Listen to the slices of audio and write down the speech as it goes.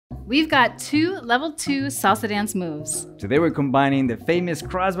We've got 2 level 2 salsa dance moves. Today we're combining the famous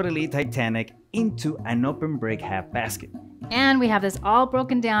Body Lead Titanic into an open break half basket. And we have this all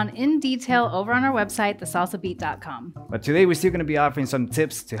broken down in detail over on our website, thesalsabeat.com. But today we're still going to be offering some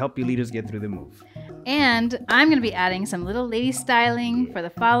tips to help you leaders get through the move. And I'm going to be adding some little lady styling for the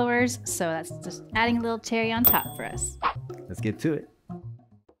followers, so that's just adding a little cherry on top for us. Let's get to it.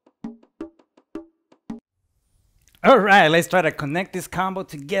 All right, let's try to connect this combo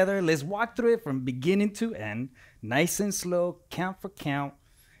together. Let's walk through it from beginning to end, nice and slow, count for count.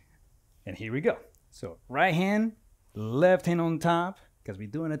 And here we go. So right hand, left hand on top, because we're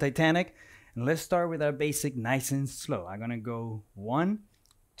doing a Titanic. And let's start with our basic nice and slow. I'm gonna go 1,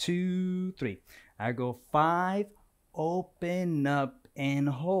 2, 3. I go 5, open up and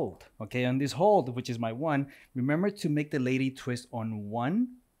hold. Okay, on this hold, which is my 1, remember to make the lady twist on 1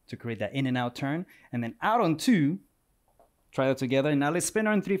 to create that in and out turn, and then out on 2. Try that together. Now let's spin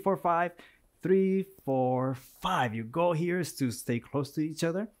on 3, 4, 5. 3, 4, 5. Your goal here is to stay close to each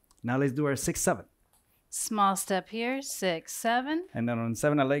other. Now let's do our 6, 7. Small step here, 6, 7. And then on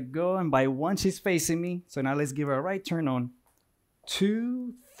 7, I let go. And by 1, she's facing me. So now let's give her a right turn on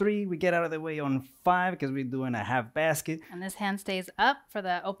 2, 3. We get out of the way on 5 because we're doing a half basket. And this hand stays up for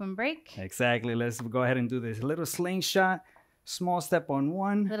the open break. Exactly. Let's go ahead and do this little slingshot. Small step on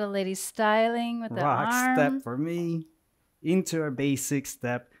 1. Little lady styling with the rock arm. Step for me. Into our basic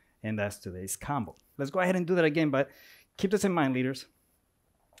step. And that's today's combo. Let's go ahead and do that again. But keep this in mind, leaders.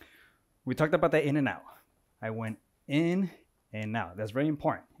 We talked about that in and out. I went in and out. That's very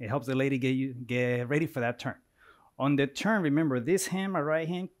important. It helps the lady get ready for that turn. On the turn, remember this hand, my right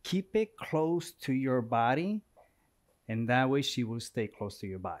hand, keep it close to your body. And that way she will stay close to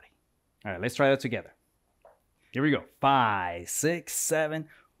your body. All right, let's try that together. Here we go. 5, 6, 7.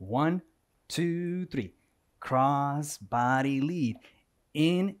 1, 2, 3. Cross, body, lead.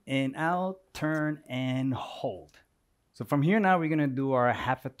 In and out, turn and hold. So from here now, we're going to do our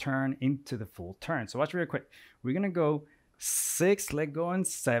half a turn into the full turn. So watch real quick. We're going to go 6, let go on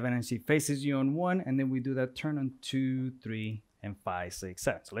 7, and she faces you on 1, and then we do that turn on 2, 3, and 5, 6,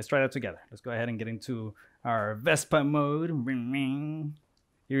 7. So let's try that together. Let's go ahead and get into our Vespa mode.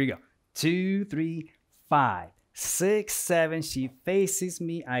 Here we go. 2, 3, 5, 6, 7. She faces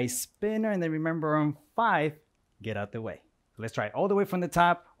me. I spin her, and then remember on 5, get out the way. Let's try it all the way from the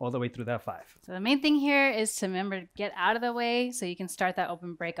top, all the way through that 5. So the main thing here is to remember to get out of the way so you can start that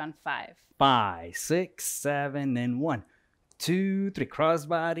open break on 5. 5, 6, 7, and 1, 2, 3. Cross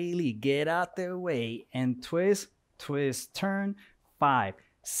body lead, get out the way, and twist, twist, turn. 5,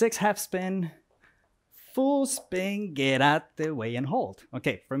 6, half spin, full spin, get out the way, and hold.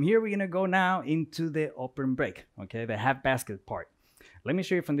 Okay, from here we're gonna go now into the open break. Okay, the half basket part. Let me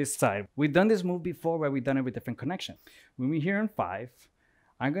show you from this side. We've done this move before where we've done it with different connection. When we're here on 5,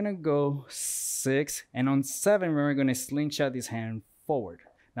 I'm gonna go 6, and on 7, we're gonna slingshot this hand forward.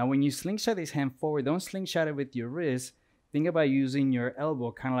 Now, when you slingshot this hand forward, don't slingshot it with your wrist. Think about using your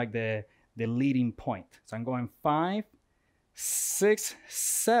elbow, kind of like the leading point. So I'm going 5, 6,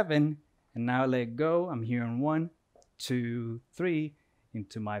 7, and now let go. I'm here on 1, 2, 3,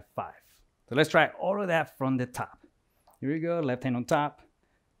 into my 5. So let's try all of that from the top. Here we go, left hand on top,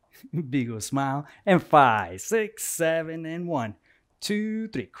 big old smile, and 5, 6, 7, and 1, 2,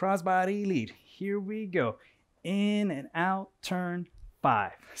 3, crossbody lead. Here we go, in and out, turn,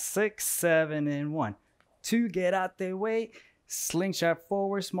 5, 6, 7, and 1, 2, get out the way, slingshot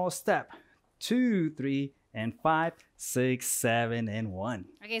forward, small step, 2, 3, and 5, 6, 7, and 1.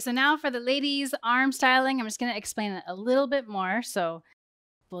 Okay, so now for the ladies' arm styling, I'm just gonna explain it a little bit more. So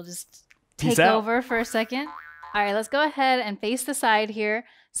we'll just take over for a second. All right, let's go ahead and face the side here.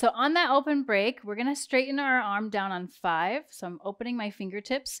 So on that open break, we're gonna straighten our arm down on 5. So I'm opening my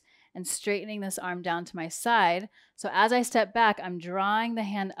fingertips and straightening this arm down to my side. So as I step back, I'm drawing the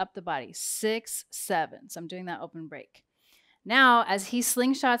hand up the body, 6, 7. So I'm doing that open break. Now, as he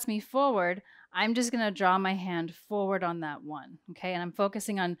slingshots me forward, I'm just gonna draw my hand forward on that 1, okay? And I'm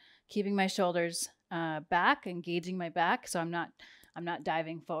focusing on keeping my shoulders back, engaging my back. So I'm not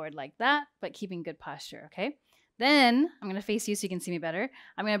diving forward like that, but keeping good posture, okay? Then I'm going to face you so you can see me better.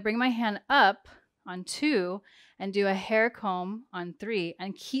 I'm going to bring my hand up on 2 and do a hair comb on 3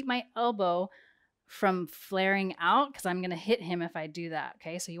 and keep my elbow from flaring out because I'm going to hit him if I do that.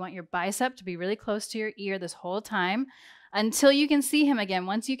 Okay, so you want your bicep to be really close to your ear this whole time until you can see him again.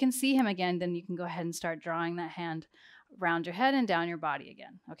 Once you can see him again, then you can go ahead and start drawing that hand around your head and down your body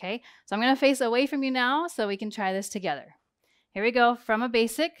again. Okay, so I'm going to face away from you now so we can try this together. Here we go from a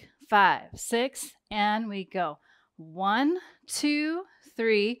basic 5, 6, and we go. 1, 2,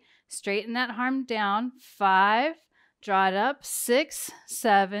 3, straighten that arm down, 5, draw it up. 6,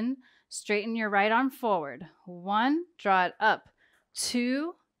 7, straighten your right arm forward. 1, draw it up.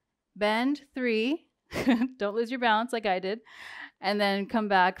 2, bend. 3, don't lose your balance like I did. And then come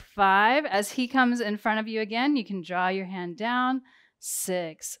back. 5, as he comes in front of you again, you can draw your hand down.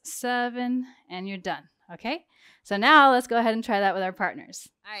 6, 7, and you're done. Okay? So now let's go ahead and try that with our partners.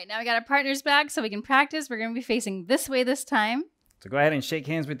 All right, now we got our partners back so we can practice. We're going to be facing this way this time. So go ahead and shake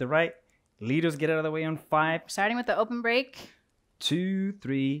hands with the right. Leaders, get out of the way on 5. Starting with the open break. 2,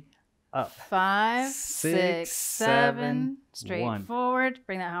 3, up. 5, 6, 7, straight 1. forward.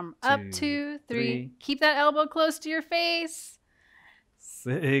 Bring that arm up. 2, 3. Keep that elbow close to your face.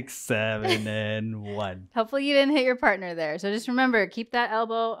 6, 7, and 1. Hopefully you didn't hit your partner there. So just remember, keep that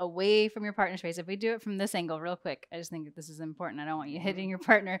elbow away from your partner's face. If we do it from this angle real quick, I just think that this is important. I don't want you hitting your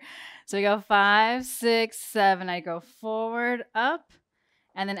partner. So we go 5, 6, 7. I go forward, up.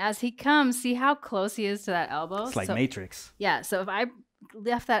 And then as he comes, see how close he is to that elbow? It's like Matrix. Yeah. So if I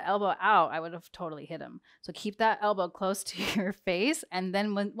left that elbow out, I would have totally hit him. So keep that elbow close to your face. And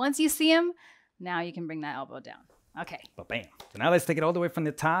then once you see him, now you can bring that elbow down. Okay. Bam. So now let's take it all the way from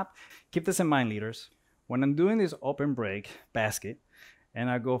the top. Keep this in mind, leaders. When I'm doing this open break basket, and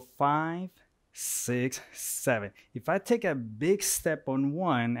I go 5, 6, 7. If I take a big step on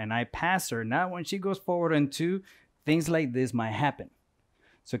 1 and I pass her, now when she goes forward on 2, things like this might happen.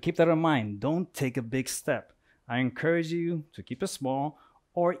 So keep that in mind. Don't take a big step. I encourage you to keep it small,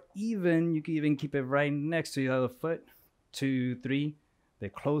 or even you can even keep it right next to the other foot. 2, 3. The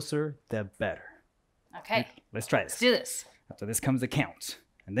closer, the better. Okay. Let's try this. Let's do this. After this comes the count,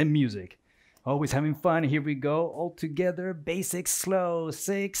 and then music. Always having fun. Here we go. All together. Basic slow.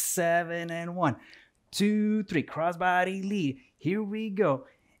 6, 7, and 1, 2, 3. Crossbody lead. Here we go.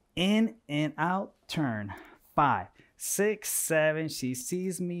 In and out. Turn. 5, 6, 7. She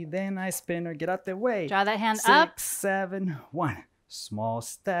sees me. Then I spin her. Get out the way. Draw that hand up. 6, 7, 1. Small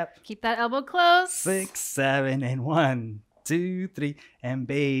step. Keep that elbow close. 6, 7, and 1, 2, 3. And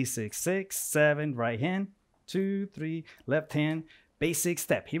basic. 6, 7. Right hand. 2, 3. Left hand. Basic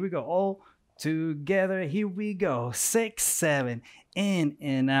step. Here we go. All together. Here we go. 6, 7. In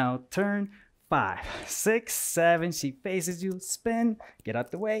and out. Turn. 5, 6, 7. She faces you. Spin. Get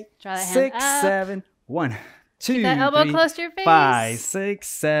out the way. Draw that hand 6, up. 7. 1, 2, Keep that elbow 3, close to your face. 5, 6,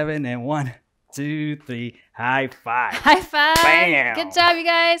 7, and 1, 2, 3. High five. High five. Bam. Good job, you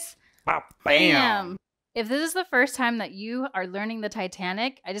guys. Bam. Bam. If this is the first time that you are learning the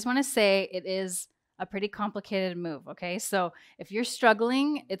Titanic, I just want to say it is a pretty complicated move, okay? So if you're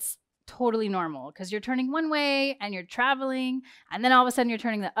struggling, it's totally normal because you're turning one way and you're traveling, and then all of a sudden you're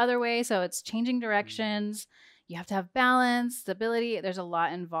turning the other way, so it's changing directions. You have to have balance, stability. There's a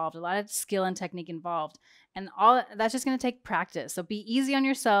lot involved, a lot of skill and technique involved, and all that's just going to take practice. So be easy on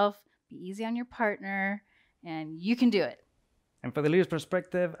yourself, be easy on your partner, and you can do it. And for the leader's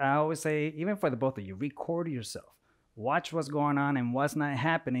perspective, I always say, even for the both of you, record yourself. Watch what's going on and what's not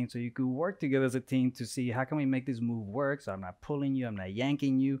happening so you could work together as a team to see how can we make this move work so I'm not pulling you, I'm not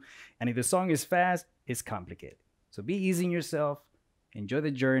yanking you. And if the song is fast, it's complicated. So be easy on yourself, enjoy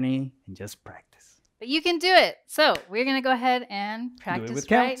the journey, and just practice. But you can do it. So we're going to go ahead and practice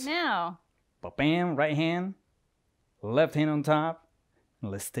right now. Bam, right hand, left hand on top.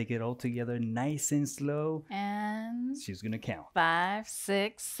 Let's take it all together nice and slow. And she's going to count. 5,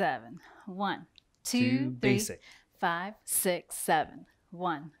 6, 7. 1, 2, 3. Basic. 5, 6, 7.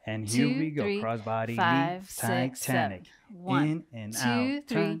 1. And here 2, we go. 3, Crossbody 5, lead 6, Titanic. 7. 1, in and 2, out.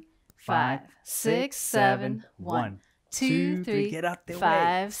 3, Turn. 5, 6, 7. 1, 2, 3. Get out the way.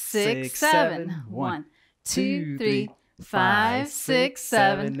 5, 6, 7. 1, 2, 3. 5, 6,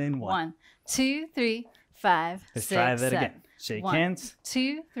 7. And 1, 2, 3. 5, 6, 7. Let's try that again. Shake hands.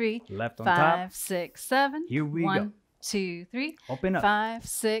 2, 3. Left on 5, top. 6, 7. Here we 1, go. 2, 3. Open up. 5,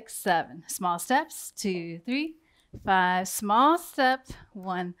 6, 7. Small steps. 2, 3. 5. Small step.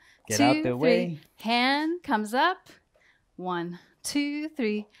 1, Get 2, out the 3. way. Hand comes up. 1, 2,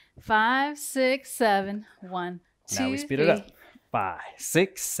 3. 5, 6, 7. 1, 2, Now we speed 3. it up. 5,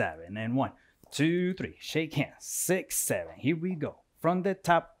 6, 7. And 1, 2, 3. Shake hands. 6, 7. Here we go. From the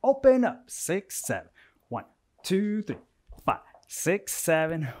top. Open up. 6, 7. 1, 2, 3. 5, 6,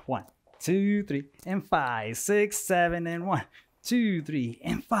 7. 1, 2, 3. And 5, 6, 7. And 1, 2, 3.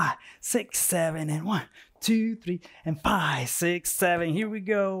 And 5, 6, 7. And 1, 2, 3. And 5, 6, 7. Here we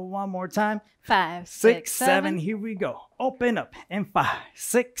go. One more time. 5, 6, 7. Here we go. Open up. And 5,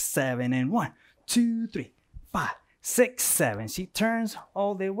 6, 7. And 1, 2, 3. 5, 6, 7. She turns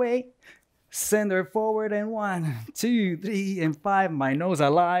all the way. Send her forward and 1, 2, 3, and 5. My nose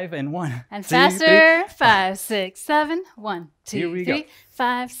alive and 1. And 2, faster. 3, 5, 6, 7. 1, 2, Here we 3, go.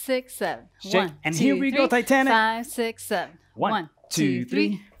 5, 6, 7. Shake. 1, And 2, here we go, 3, Titanic. 5, 6, 7. 1, 2,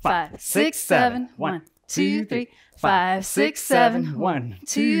 3, 5, 6, 7. 1, 2, 3, 5, 6, 7. 1,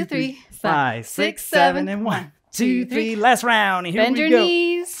 2, 3, 5, 6, 7, and 1, 2, 3. Last round. Here Bend we your go.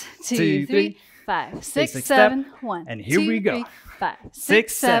 knees. 2, 3, 5, 6, Basic 7. step. 1, And here 2, we go. 3, 5, 6,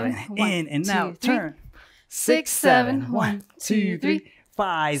 6, 7. 7. 1, In and 2, out. 3, Turn. 6, 7. 1, 2, 3,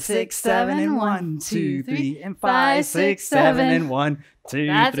 5, 6, 7, and 1, 2, 3, and 5, 6, 7, and 1, 2,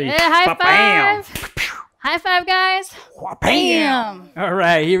 That's 3. it. High Ba-bam. five. High five, guys. Bam! All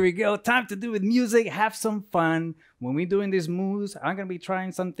right, here we go. Time to do with music. Have some fun. When we're doing these moves, I'm going to be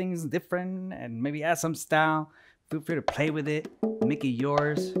trying some things different and maybe add some style. Feel free to play with it. Make it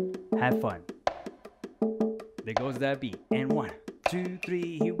yours. Have fun. There goes that beat. And 1, 2,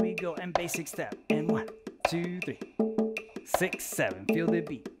 3. Here we go. And basic step. And 1, 2, 3. 6, 7. Feel the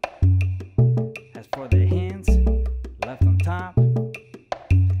beat. As for the hands, left on top.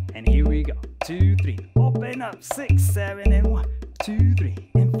 And here we go. 2, 3. Open up. 6, 7, and 1, 2, 3,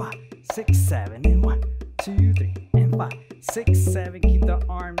 and 5, 6, 7, and 1, 2, 3, and 5, 6, 7. Keep the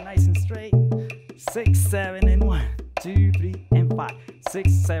arm nice and straight. 6, 7, and 1, 2, 3, and 5,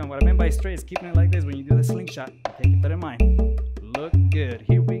 6, 7. What I mean by straight is keeping it like this when you do the slingshot. Take that in mind. Look good.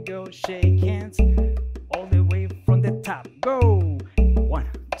 Here we go. Shake hands all the way from the top. Go. 1,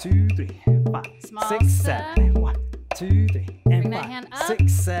 2, 3, 5, Small 6, step. 7, and 1, 2, 3, and Bring that hand 5, up.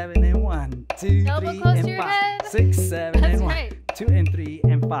 6, 7, and 1, 2, Elbow 3, close to and your 5, head. 6, 7, That's and 1, right. 2 and 3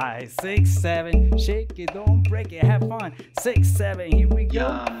 and 5, 6, 7. Shake it, don't break it, have fun. 6, 7. Here we go.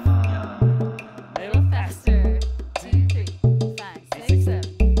 A little faster. 2, 3, 5, 6,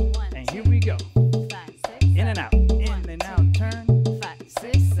 7. 1, And here we go. 5, 6, 7. In and out, in and out. Turn. 5,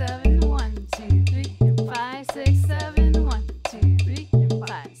 6, 7. 1, 2, 3, and 5, 6, 7. 1, 2, 3, and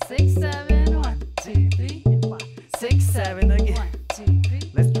 5, 6, 7. 1, 2, 3, and 5, 6, 7 again. 1, 2,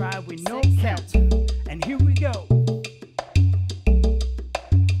 3. Let's try with no 6, count. And here we go.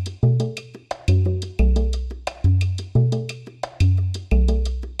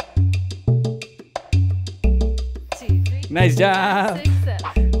 Nice job. 6,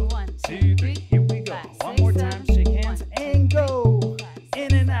 7. 1, 2, 3. Here we go. 5, One 6, more time. 7. Shake hands 1, and go. 5, 6,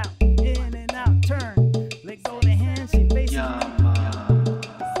 In and out. In and out. Turn. Let go of the hands. She faces you.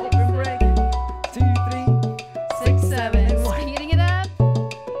 Open break. 2, 3, 6, 7, and 1. Speeding it up.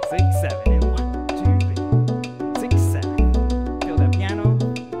 6, 7, and 1, 2, 3, 6, 7. Feel that piano.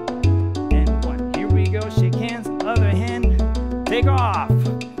 And 1. Here we go. Shake hands. Other hand. Take off.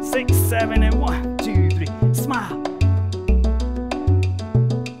 6, 7, and 1, 2, 3. Smile.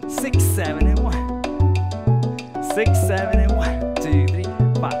 6, 7, and 1. 6, 7, and 1, 2, 3,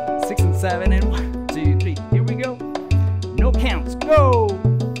 5, 6, and 7, and 1, 2, 3. Here we go. No counts. Go.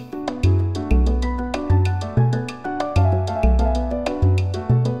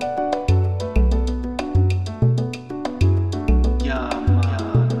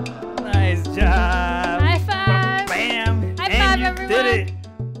 Nice job. High five. Bam. High And five, you everyone. did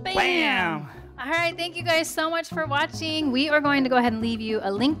it. Bam. Bam. All right, thank you guys so much for watching. We are going to go ahead and leave you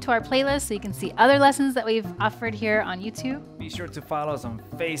a link to our playlist so you can see other lessons that we've offered here on YouTube. Be sure to follow us on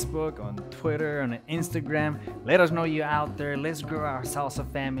Facebook, on Twitter, on Instagram. Let us know you're out there. Let's grow our salsa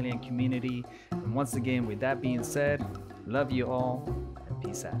family and community. And once again, with that being said, love you all and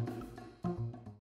peace out.